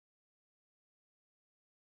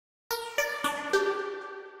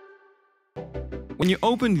When you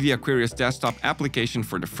open the Aquarius Desktop application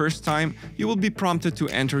for the first time, you will be prompted to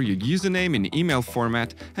enter your username in email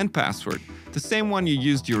format and password, the same one you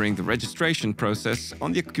used during the registration process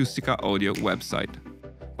on the Acustica audio website.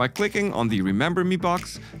 By clicking on the Remember Me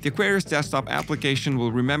box, the Aquarius Desktop application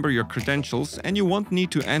will remember your credentials and you won't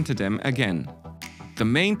need to enter them again. The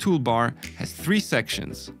main toolbar has 3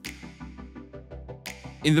 sections.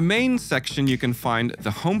 In the main section you can find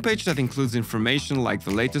the homepage that includes information like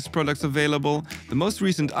the latest products available, the most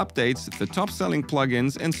recent updates, the top-selling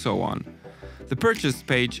plugins and so on. The purchase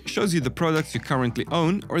page shows you the products you currently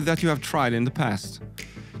own or that you have tried in the past.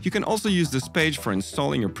 You can also use this page for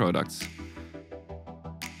installing your products.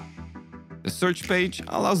 The search page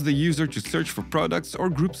allows the user to search for products or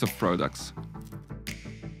groups of products.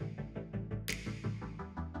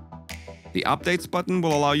 The Updates button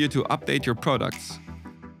will allow you to update your products.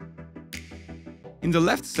 In the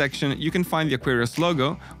left section, you can find the Aquarius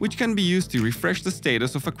logo, which can be used to refresh the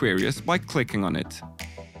status of Aquarius by clicking on it.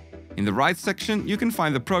 In the right section, you can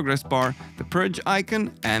find the progress bar, the purge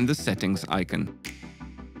icon and the settings icon.